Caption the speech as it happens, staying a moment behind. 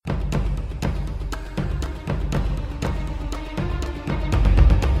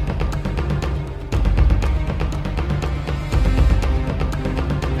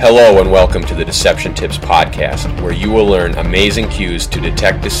Hello and welcome to the Deception Tips Podcast, where you will learn amazing cues to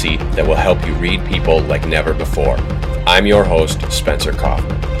detect deceit that will help you read people like never before. I'm your host, Spencer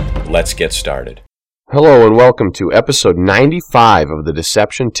Kaufman. Let's get started. Hello and welcome to episode 95 of the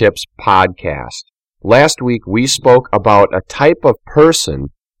Deception Tips Podcast. Last week we spoke about a type of person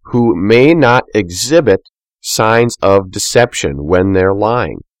who may not exhibit signs of deception when they're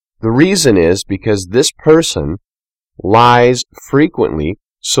lying. The reason is because this person lies frequently,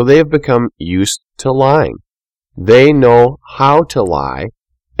 so they have become used to lying. They know how to lie,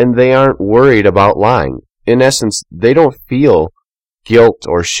 and they aren't worried about lying. In essence, they don't feel guilt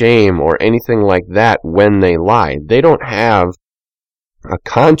or shame or anything like that when they lie. They don't have a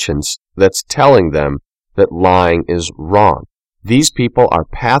conscience that's telling them that lying is wrong. These people are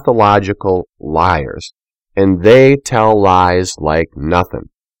pathological liars, and they tell lies like nothing.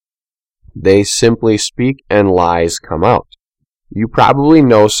 They simply speak and lies come out. You probably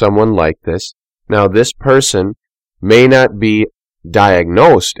know someone like this. Now, this person may not be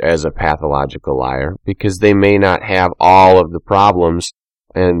diagnosed as a pathological liar because they may not have all of the problems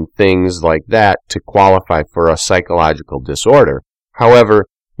and things like that to qualify for a psychological disorder. However,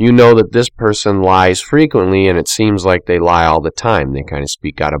 you know that this person lies frequently, and it seems like they lie all the time. They kind of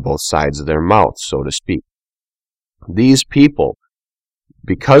speak out of both sides of their mouth, so to speak. These people,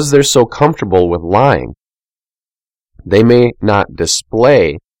 because they're so comfortable with lying, they may not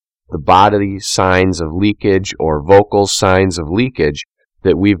display the bodily signs of leakage or vocal signs of leakage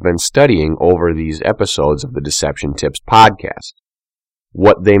that we've been studying over these episodes of the Deception Tips podcast.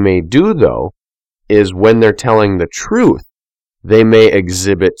 What they may do, though, is when they're telling the truth, they may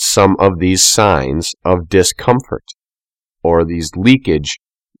exhibit some of these signs of discomfort or these leakage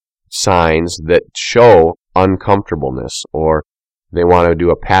signs that show uncomfortableness, or they want to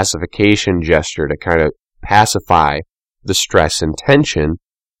do a pacification gesture to kind of pacify the stress and tension,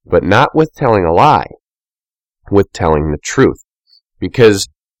 but not with telling a lie, with telling the truth. Because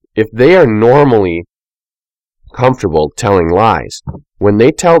if they are normally comfortable telling lies, when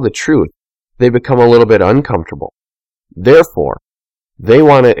they tell the truth, they become a little bit uncomfortable. Therefore, they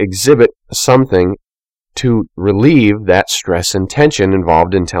want to exhibit something to relieve that stress and tension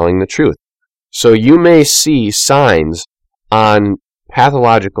involved in telling the truth. So you may see signs on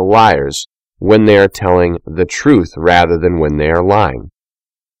pathological liars when they are telling the truth rather than when they are lying.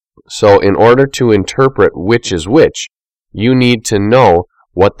 So in order to interpret which is which, you need to know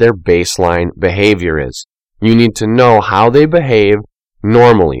what their baseline behavior is. You need to know how they behave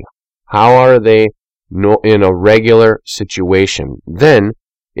normally. How are they in a regular situation? Then,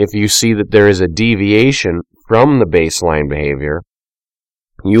 if you see that there is a deviation from the baseline behavior,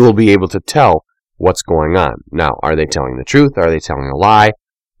 you will be able to tell what's going on. Now, are they telling the truth? Are they telling a lie?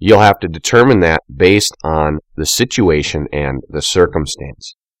 You'll have to determine that based on the situation and the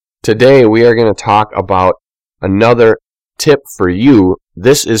circumstance. Today, we are going to talk about another tip for you.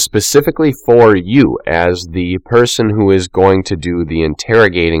 This is specifically for you as the person who is going to do the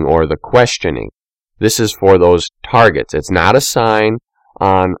interrogating or the questioning. This is for those targets. It's not a sign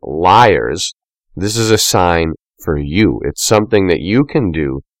on liars. This is a sign for you. It's something that you can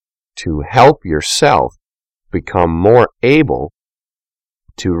do to help yourself become more able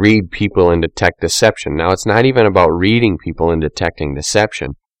to read people and detect deception. Now, it's not even about reading people and detecting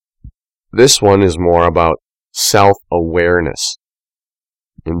deception. This one is more about self-awareness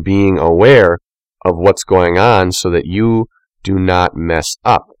and being aware of what's going on so that you do not mess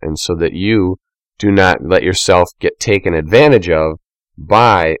up and so that you do not let yourself get taken advantage of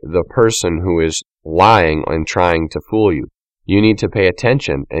by the person who is lying and trying to fool you. You need to pay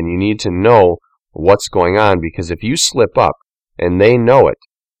attention and you need to know what's going on, because if you slip up and they know it,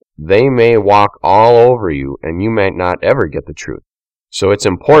 they may walk all over you and you might not ever get the truth. So it's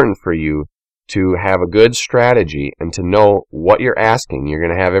important for you to have a good strategy and to know what you're asking. You're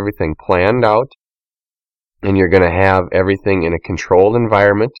going to have everything planned out and you're going to have everything in a controlled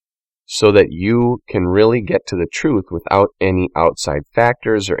environment so that you can really get to the truth without any outside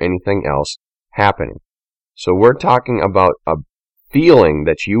factors or anything else happening. So we're talking about a feeling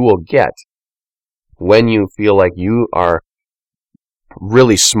that you will get when you feel like you are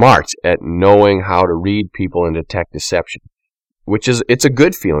really smart at knowing how to read people and detect deception, it's a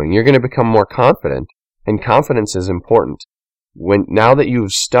good feeling. You're going to become more confident, and confidence is important. Now that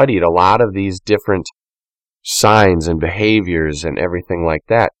you've studied a lot of these different signs and behaviors and everything like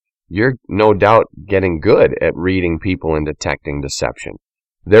that, you're no doubt getting good at reading people and detecting deception.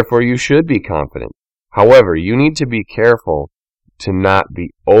 Therefore, you should be confident. However, you need to be careful to not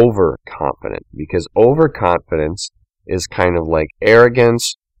be overconfident, because overconfidence is kind of like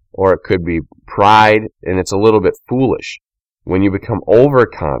arrogance, or it could be pride, and it's a little bit foolish. when you become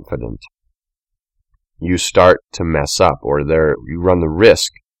overconfident, you start to mess up, or you run the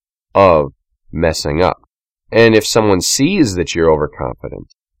risk of messing up. And if someone sees that you're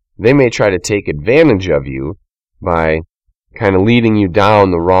overconfident, they may try to take advantage of you by kind of leading you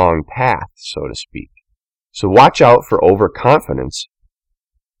down the wrong path, so to speak. So watch out for overconfidence,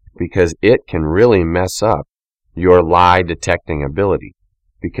 because it can really mess up your lie detecting ability,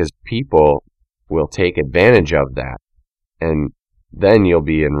 because people will take advantage of that, and then you'll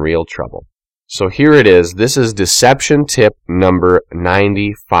be in real trouble. So here it is. This is deception tip number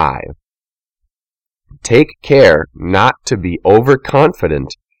 95. Take care not to be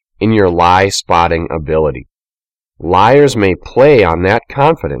overconfident in your lie spotting ability. Liars may play on that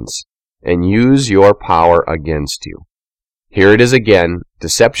confidence and use your power against you. Here it is again,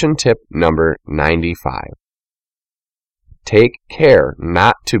 deception tip number 95. Take care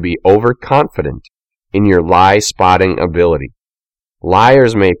not to be overconfident in your lie spotting ability.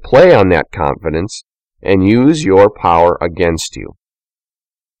 Liars may play on that confidence and use your power against you.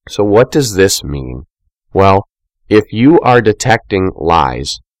 So what does this mean? Well, if you are detecting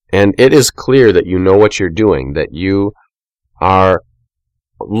lies, and it is clear that you know what you're doing, that you are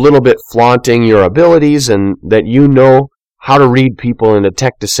a little bit flaunting your abilities, and that you know how to read people and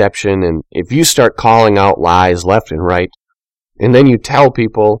detect deception, and if you start calling out lies left and right, and then you tell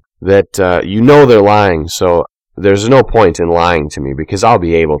people that you know they're lying, so there's no point in lying to me because I'll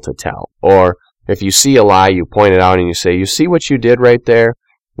be able to tell. Or if you see a lie, you point it out and you say, you see what you did right there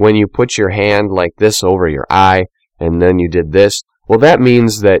when you put your hand like this over your eye and then you did this? Well, that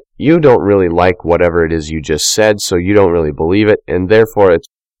means that you don't really like whatever it is you just said, so you don't really believe it, and therefore it's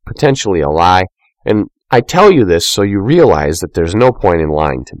potentially a lie. And I tell you this so you realize that there's no point in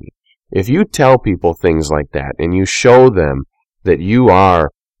lying to me. If you tell people things like that and you show them that you are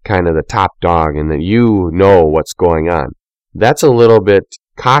kind of the top dog and that you know what's going on, that's a little bit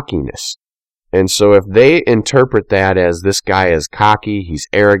cockiness. And so if they interpret that as this guy is cocky, he's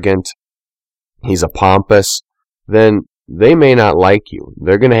arrogant, he's a pompous, then they may not like you.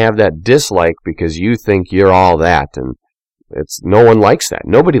 They're going to have that dislike because you think you're all that, and no one likes that.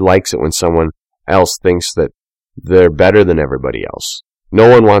 Nobody likes it when someone else thinks that they're better than everybody else. No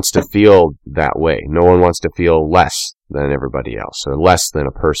one wants to feel that way. No one wants to feel less than everybody else or less than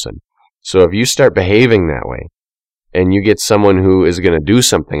a person. So if you start behaving that way and you get someone who is going to do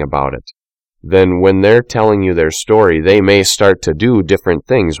something about it, then when they're telling you their story, they may start to do different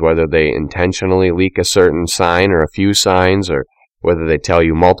things, whether they intentionally leak a certain sign or a few signs, or whether they tell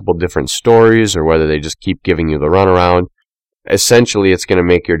you multiple different stories, or whether they just keep giving you the runaround. Essentially, it's going to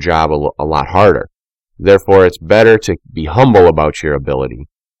make your job a lot harder. Therefore, it's better to be humble about your ability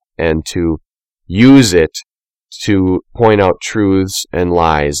and to use it to point out truths and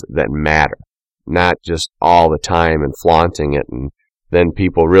lies that matter, not just all the time and flaunting it, and then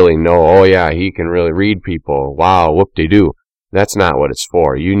people really know, oh yeah, he can really read people. Wow, whoop-de-doo. That's not what it's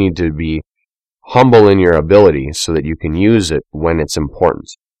for. You need to be humble in your ability so that you can use it when it's important.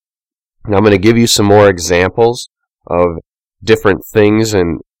 Now I'm going to give you some more examples of different things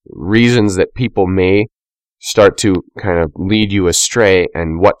and reasons that people may start to kind of lead you astray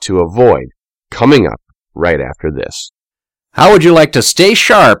and what to avoid, coming up right after this. How would you like to stay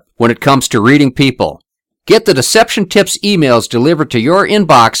sharp when it comes to reading people? Get the Deception Tips emails delivered to your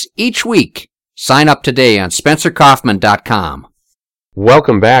inbox each week. Sign up today on SpencerKaufman.com.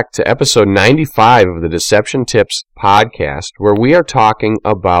 Welcome back to episode 95 of the Deception Tips podcast, where we are talking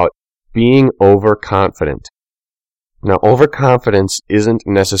about being overconfident. Now, overconfidence isn't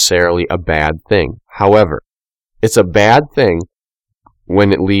necessarily a bad thing. However, it's a bad thing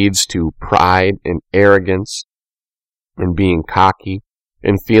when it leads to pride and arrogance and being cocky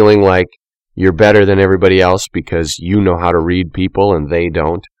and feeling like you're better than everybody else because you know how to read people and they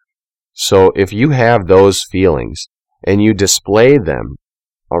don't. So if you have those feelings and you display them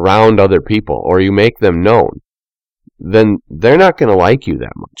around other people or you make them known, then they're not going to like you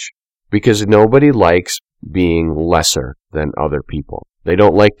that much, because nobody likes being lesser than other people. They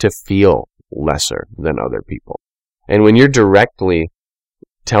don't like to feel lesser than other people. And when you're directly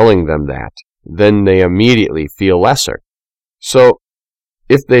telling them that, then they immediately feel lesser. So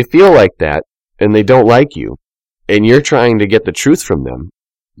if they feel like that and they don't like you and you're trying to get the truth from them,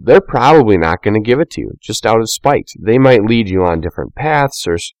 they're probably not going to give it to you just out of spite. They might lead you on different paths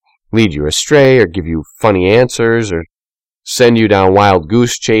or lead you astray or give you funny answers or send you down wild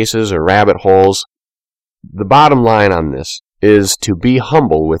goose chases or rabbit holes. The bottom line on this is to be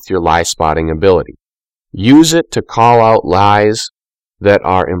humble with your lie spotting ability. Use it to call out lies that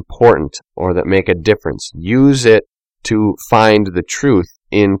are important or that make a difference. Use it to find the truth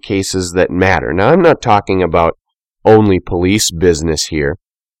in cases that matter. Now, I'm not talking about only police business here.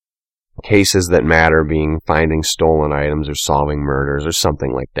 Cases that matter being finding stolen items or solving murders or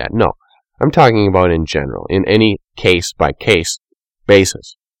something like that. No, I'm talking about in general, in any case-by-case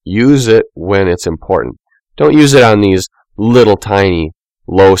basis. Use it when it's important. Don't use it on these little tiny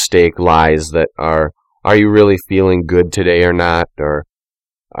low-stake lies that are you really feeling good today or not? Or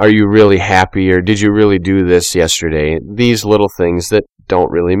are you really happy? Or did you really do this yesterday? These little things that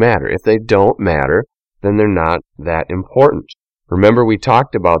don't really matter. If they don't matter, then they're not that important. Remember, we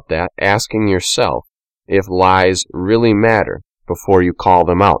talked about that, asking yourself if lies really matter before you call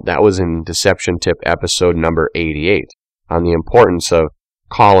them out. That was in Deception Tip episode number 88 on the importance of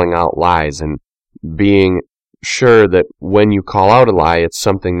calling out lies and being sure that when you call out a lie, it's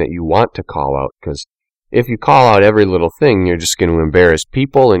something that you want to call out. Because if you call out every little thing, you're just going to embarrass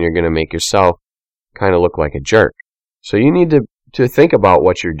people and you're going to make yourself kind of look like a jerk. So you need to think about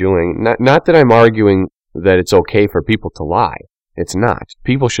what you're doing. Not that I'm arguing that it's okay for people to lie. It's not.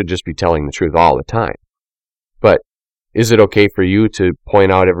 People should just be telling the truth all the time. But is it okay for you to point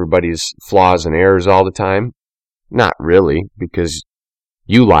out everybody's flaws and errors all the time? Not really, because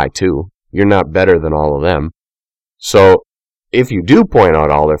you lie too. You're not better than all of them. So if you do point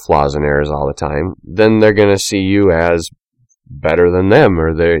out all their flaws and errors all the time, then they're going to see you as better than them,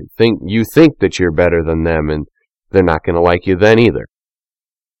 or you think that you're better than them, and they're not going to like you then either.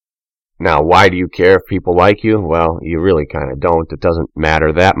 Now, why do you care if people like you? Well, you really kind of don't. It doesn't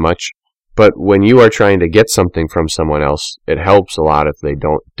matter that much. But when you are trying to get something from someone else, it helps a lot if they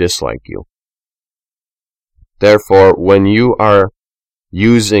don't dislike you. Therefore, when you are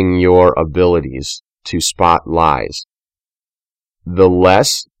using your abilities to spot lies, the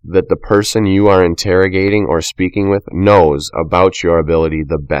less that the person you are interrogating or speaking with knows about your ability,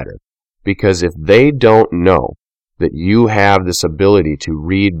 the better. Because if they don't know that you have this ability to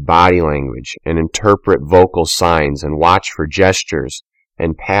read body language and interpret vocal signs and watch for gestures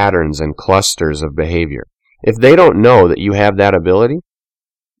and patterns and clusters of behavior, if they don't know that you have that ability,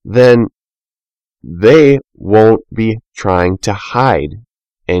 then they won't be trying to hide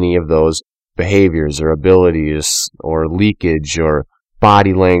any of those behaviors or abilities or leakage or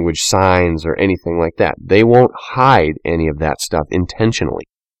body language signs or anything like that. They won't hide any of that stuff intentionally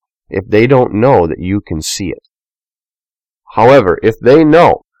if they don't know that you can see it. However, if they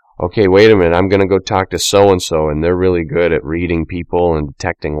know, okay, wait a minute, I'm going to go talk to so-and-so and they're really good at reading people and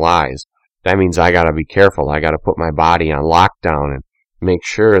detecting lies, that means I got to be careful. I got to put my body on lockdown and make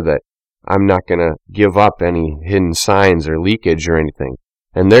sure that I'm not going to give up any hidden signs or leakage or anything.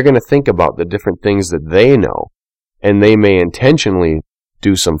 And they're going to think about the different things that they know, and they may intentionally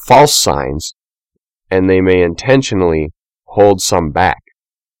do some false signs, and they may intentionally hold some back.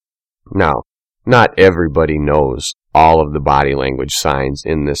 Now, not everybody knows all of the body language signs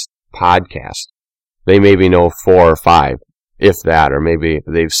in this podcast. They maybe know 4 or 5, if that, or maybe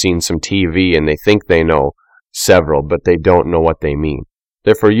they've seen some TV and they think they know several, but they don't know what they mean.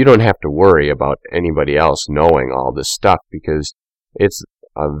 Therefore, you don't have to worry about anybody else knowing all this stuff, because it's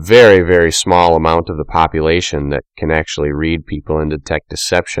a very, very small amount of the population that can actually read people and detect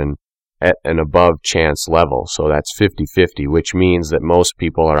deception at an above chance level. So that's 50-50, which means that most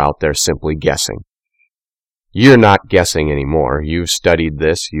people are out there simply guessing. You're not guessing anymore. You've studied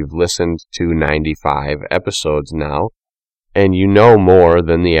this. You've listened to 95 episodes now, and you know more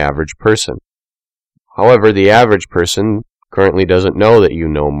than the average person. However, the average person currently doesn't know that you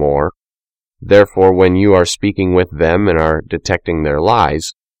know more. Therefore, when you are speaking with them and are detecting their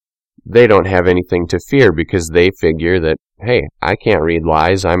lies, they don't have anything to fear, because they figure that, hey, I can't read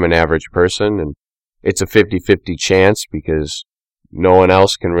lies. I'm an average person, and it's a 50-50 chance because no one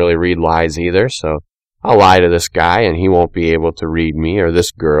else can really read lies either, so I'll lie to this guy and he won't be able to read me, or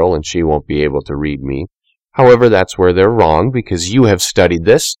this girl and she won't be able to read me. However, that's where they're wrong, because you have studied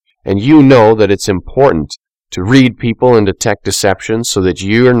this and you know that it's important to read people and detect deception so that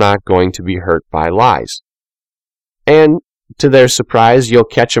you're not going to be hurt by lies. And to their surprise, you'll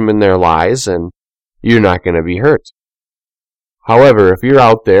catch them in their lies and you're not going to be hurt. However, if you're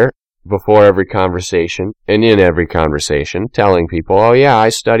out there before every conversation and in every conversation telling people, oh yeah, I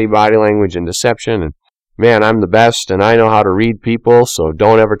study body language and deception, and man, I'm the best, and I know how to read people, so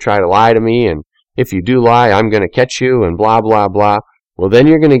don't ever try to lie to me, and if you do lie, I'm going to catch you, and blah, blah, blah. Well, then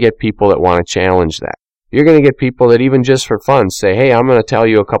you're going to get people that want to challenge that. You're going to get people that even just for fun say, hey, I'm going to tell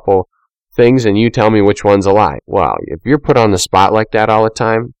you a couple things, and you tell me which one's a lie. Well, if you're put on the spot like that all the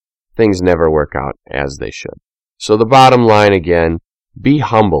time, things never work out as they should. So the bottom line again, be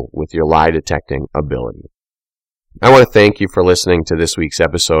humble with your lie detecting ability. I want to thank you for listening to this week's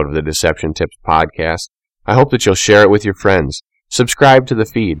episode of the Deception Tips Podcast. I hope that you'll share it with your friends. Subscribe to the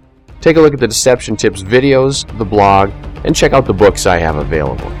feed. Take a look at the Deception Tips videos, the blog, and check out the books I have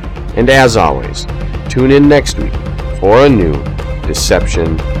available. And as always, tune in next week for a new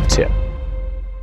Deception Tip.